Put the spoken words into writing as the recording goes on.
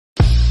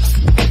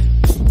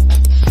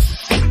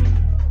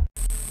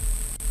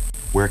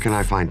Where can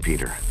I find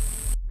Peter?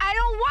 I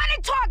don't want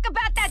to talk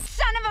about that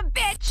son of a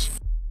bitch!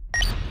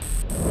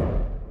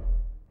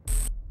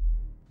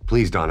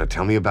 Please, Donna,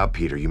 tell me about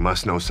Peter. You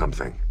must know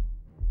something.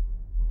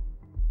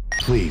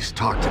 Please,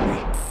 talk to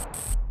me.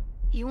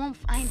 You won't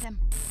find him.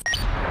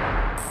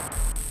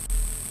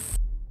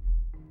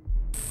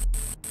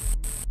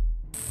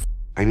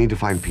 I need to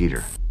find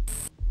Peter.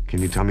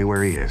 Can you tell me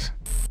where he is?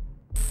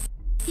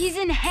 He's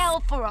in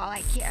hell for all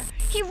I care.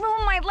 He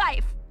ruined my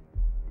life.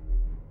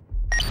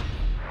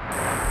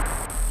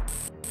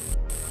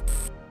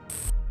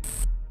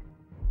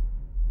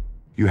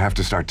 You have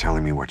to start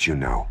telling me what you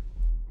know.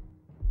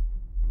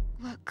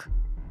 Look,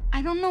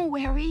 I don't know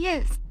where he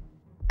is.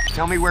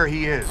 Tell me where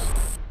he is.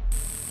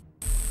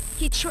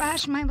 He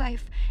trashed my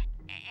life,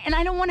 and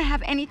I don't want to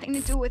have anything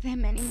to do with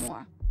him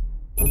anymore.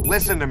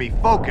 Listen to me.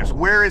 Focus.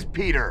 Where is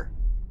Peter?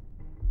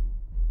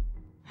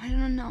 I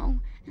don't know,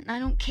 and I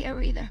don't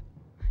care either.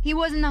 He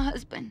wasn't a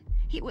husband.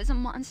 He was a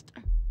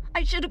monster.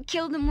 I should have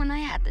killed him when I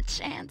had the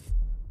chance.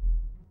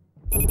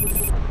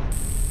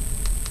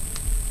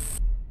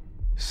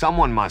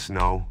 Someone must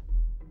know.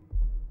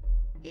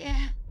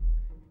 Yeah,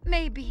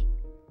 maybe.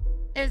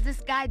 There's this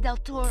guy, Del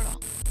Toro.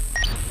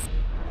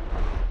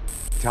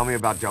 Tell me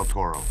about Del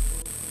Toro.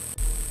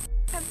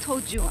 I've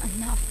told you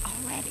enough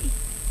already.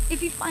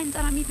 If he finds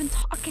out I'm even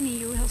talking to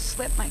you, he'll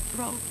slit my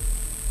throat.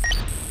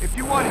 If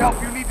you want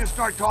help, you need to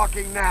start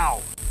talking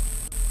now.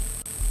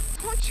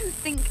 Don't you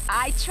think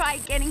I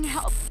tried getting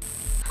help?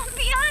 I'm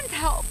beyond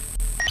help.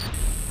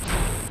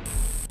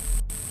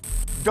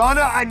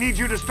 Donna, I need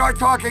you to start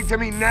talking to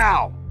me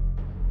now.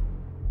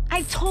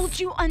 I told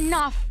you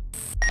enough.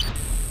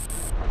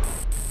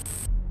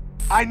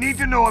 I need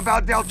to know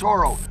about Del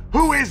Toro.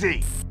 Who is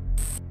he?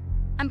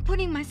 I'm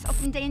putting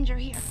myself in danger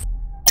here.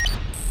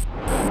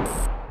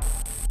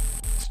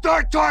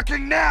 Start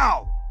talking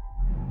now!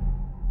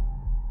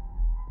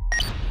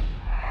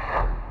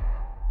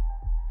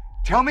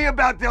 Tell me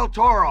about Del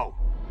Toro.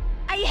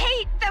 I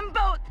hate them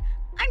both.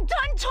 I'm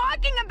done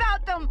talking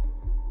about them.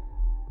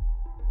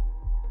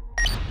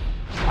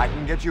 I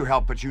can get you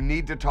help, but you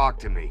need to talk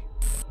to me.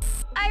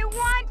 I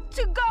want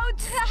to go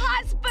to the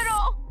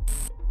hospital.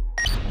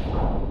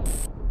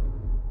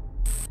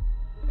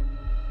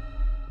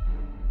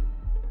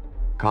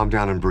 Calm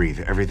down and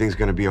breathe. Everything's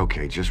gonna be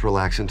okay. Just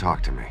relax and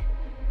talk to me.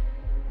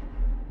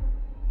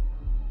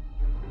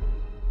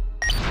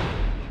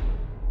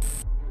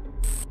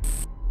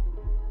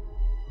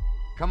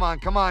 Come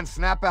on,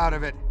 snap out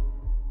of it.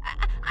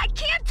 I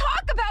can't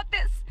talk about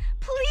this.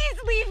 Please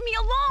leave me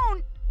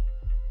alone.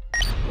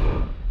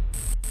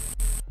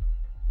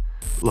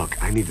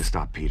 Look, I need to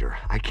stop Peter.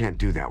 I can't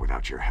do that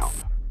without your help.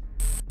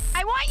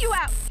 I want you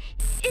out.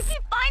 If he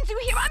finds you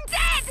here, I'm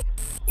dead.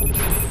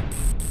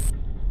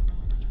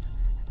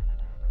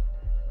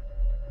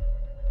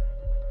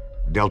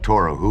 Del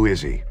Toro, who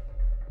is he?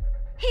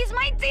 He's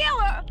my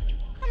dealer.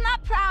 I'm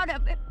not proud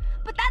of it,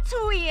 but that's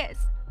who he is.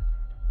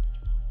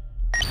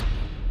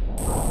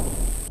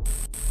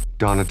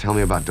 Donna, tell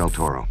me about Del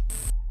Toro.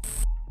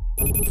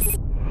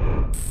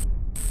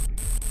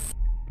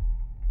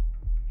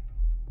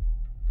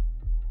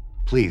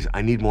 Please,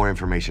 I need more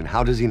information.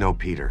 How does he know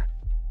Peter?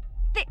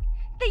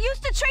 They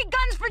used to trade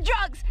guns for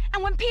drugs,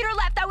 and when Peter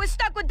left, I was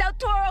stuck with Del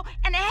Toro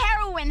and a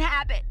heroin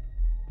habit.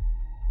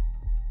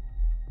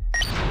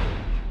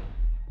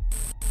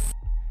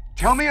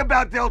 Tell me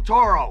about Del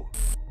Toro!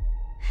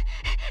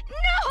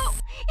 No!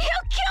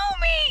 He'll kill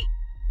me!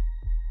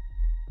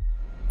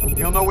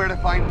 He'll know where to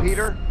find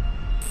Peter?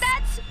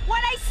 That's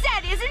what I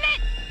said, isn't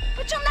it?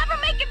 But you'll never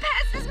make it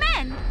past his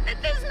men.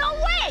 There's no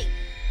way!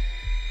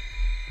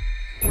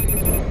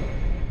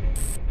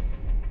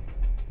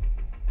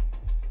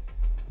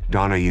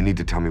 Donna, you need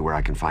to tell me where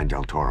I can find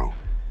Del Toro.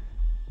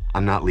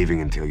 I'm not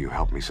leaving until you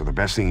help me, so the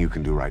best thing you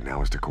can do right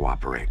now is to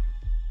cooperate.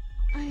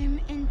 I am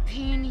in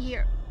pain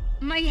here.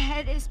 My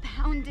head is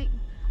pounding.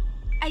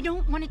 I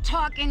don't want to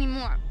talk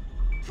anymore.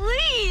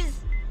 Please!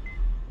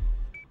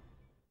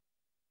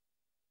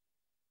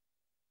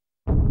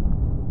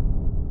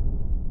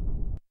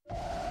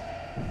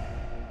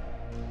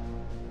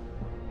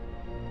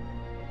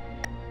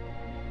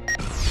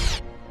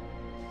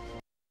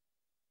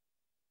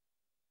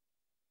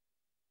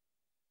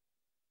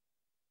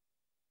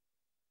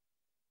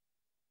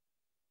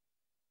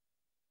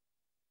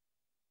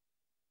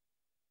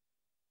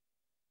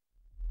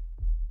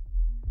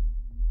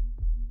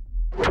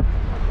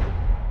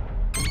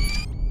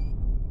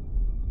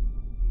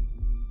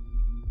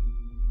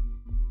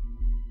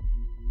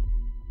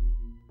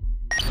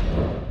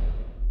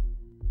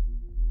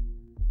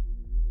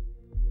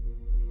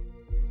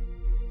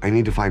 I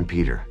need to find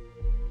Peter.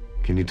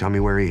 Can you tell me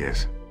where he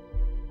is?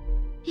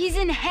 He's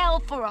in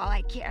hell for all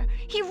I care.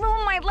 He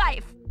ruined my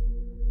life.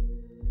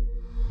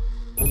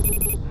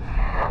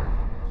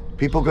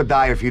 People could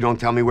die if you don't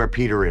tell me where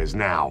Peter is,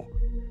 now.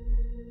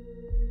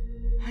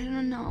 I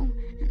don't know,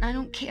 and I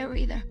don't care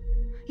either.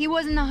 He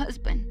wasn't a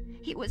husband.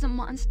 He was a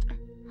monster.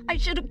 I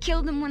should have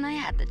killed him when I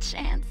had the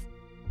chance.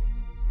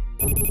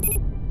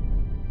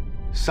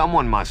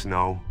 Someone must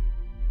know.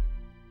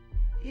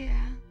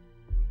 Yeah,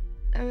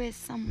 There is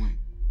someone.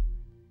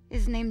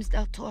 His name's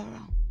Del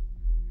Toro.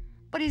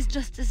 But he's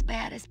just as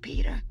bad as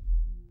Peter.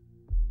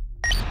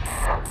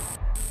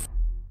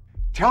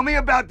 Tell me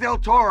about Del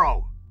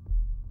Toro!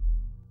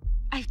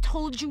 I've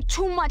told you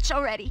too much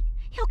already.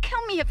 He'll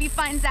kill me if he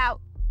finds out.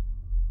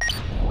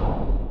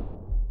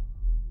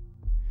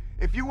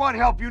 If you want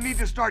help, you need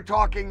to start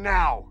talking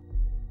now.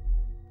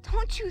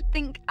 Don't you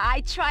think I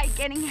tried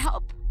getting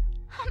help?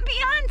 I'm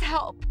beyond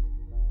help.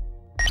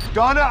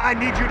 Donna, I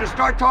need you to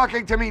start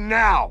talking to me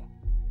now.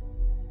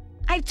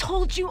 I've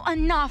told you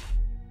enough.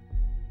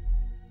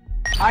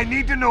 I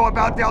need to know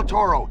about Del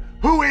Toro.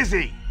 Who is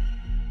he?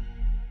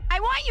 I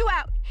want you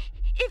out.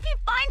 If he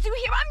finds you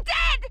here, I'm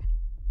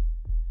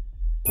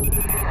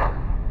dead!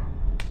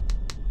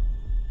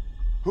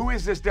 Who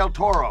is this Del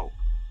Toro?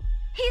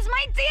 He's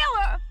my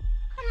dealer.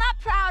 I'm not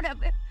proud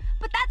of it,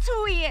 but that's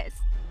who he is.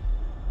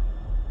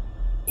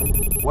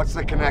 What's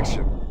the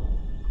connection?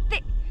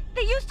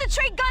 They used to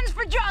trade guns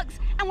for drugs,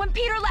 and when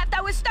Peter left,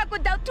 I was stuck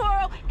with Del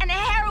Toro and a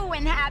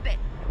heroin habit.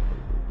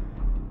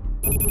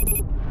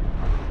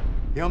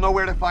 He'll know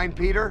where to find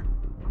Peter?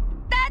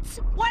 That's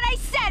what I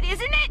said,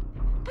 isn't it?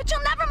 But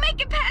you'll never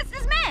make it past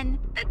his men.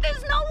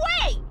 There's no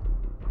way.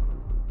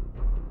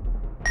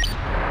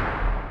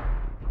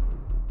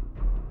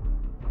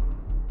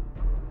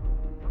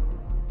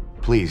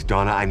 Please,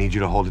 Donna, I need you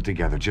to hold it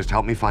together. Just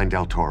help me find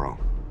Del Toro.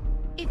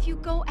 If you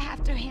go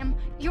after him,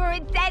 you're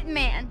a dead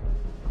man.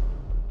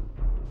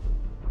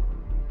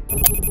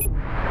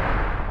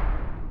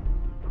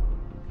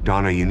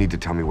 Donna, you need to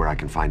tell me where I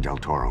can find Del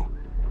Toro.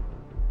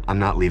 I'm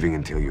not leaving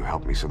until you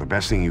help me, so the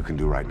best thing you can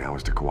do right now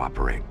is to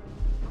cooperate.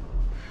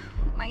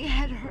 My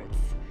head hurts.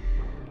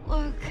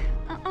 Look,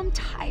 I'm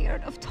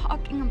tired of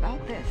talking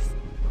about this.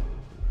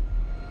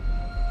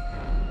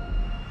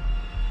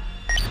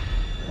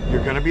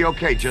 You're gonna be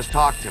okay, just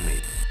talk to me.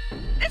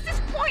 This is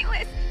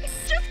pointless.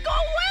 Just go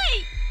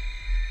away!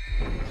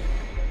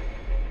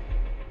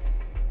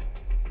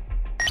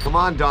 Come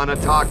on, Donna,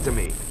 talk to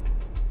me.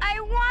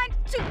 I want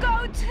to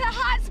go to the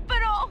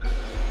hospital!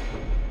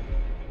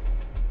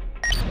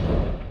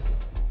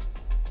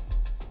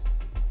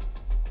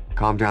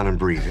 Calm down and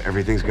breathe.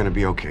 Everything's gonna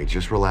be okay.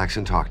 Just relax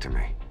and talk to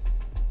me.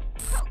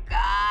 Oh,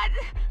 God!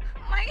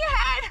 My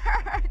head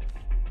hurts!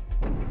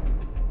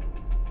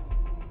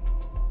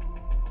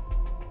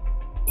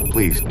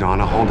 Please,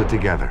 Donna, hold it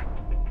together.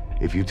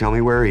 If you tell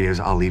me where he is,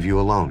 I'll leave you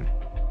alone.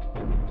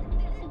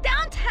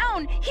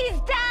 Downtown!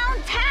 He's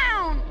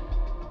downtown!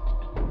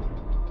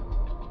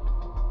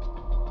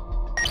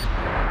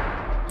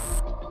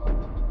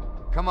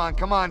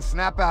 Come on,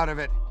 snap out of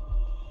it.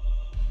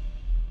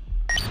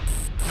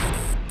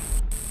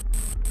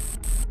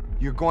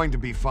 You're going to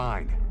be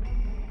fine.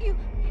 You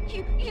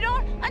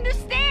don't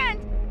understand!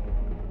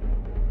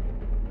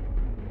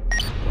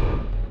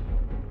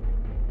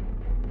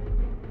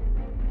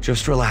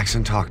 Just relax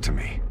and talk to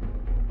me.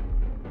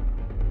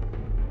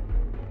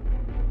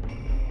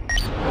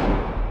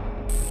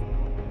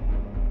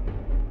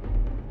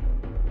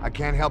 I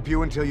can't help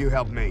you until you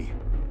help me.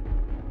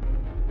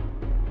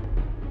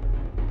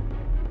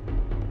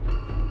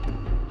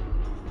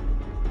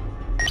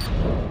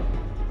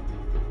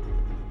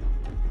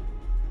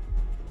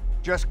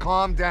 Just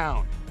calm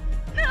down.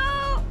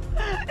 No!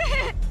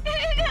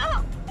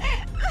 No!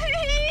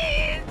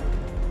 Please!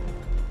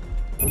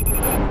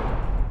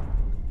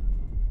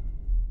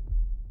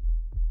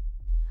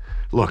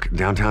 Look,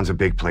 downtown's a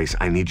big place.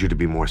 I need you to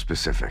be more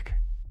specific.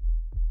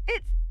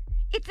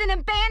 It's an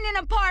abandoned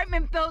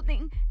apartment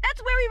building.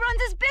 That's where he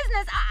runs his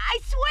business. I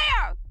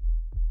swear!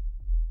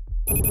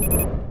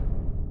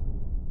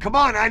 Come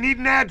on, I need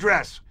an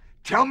address.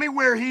 Tell me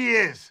where he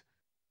is.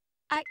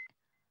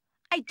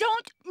 I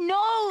don't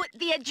know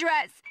the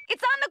address.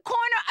 It's on the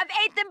corner of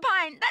 8th and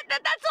Pine.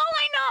 That's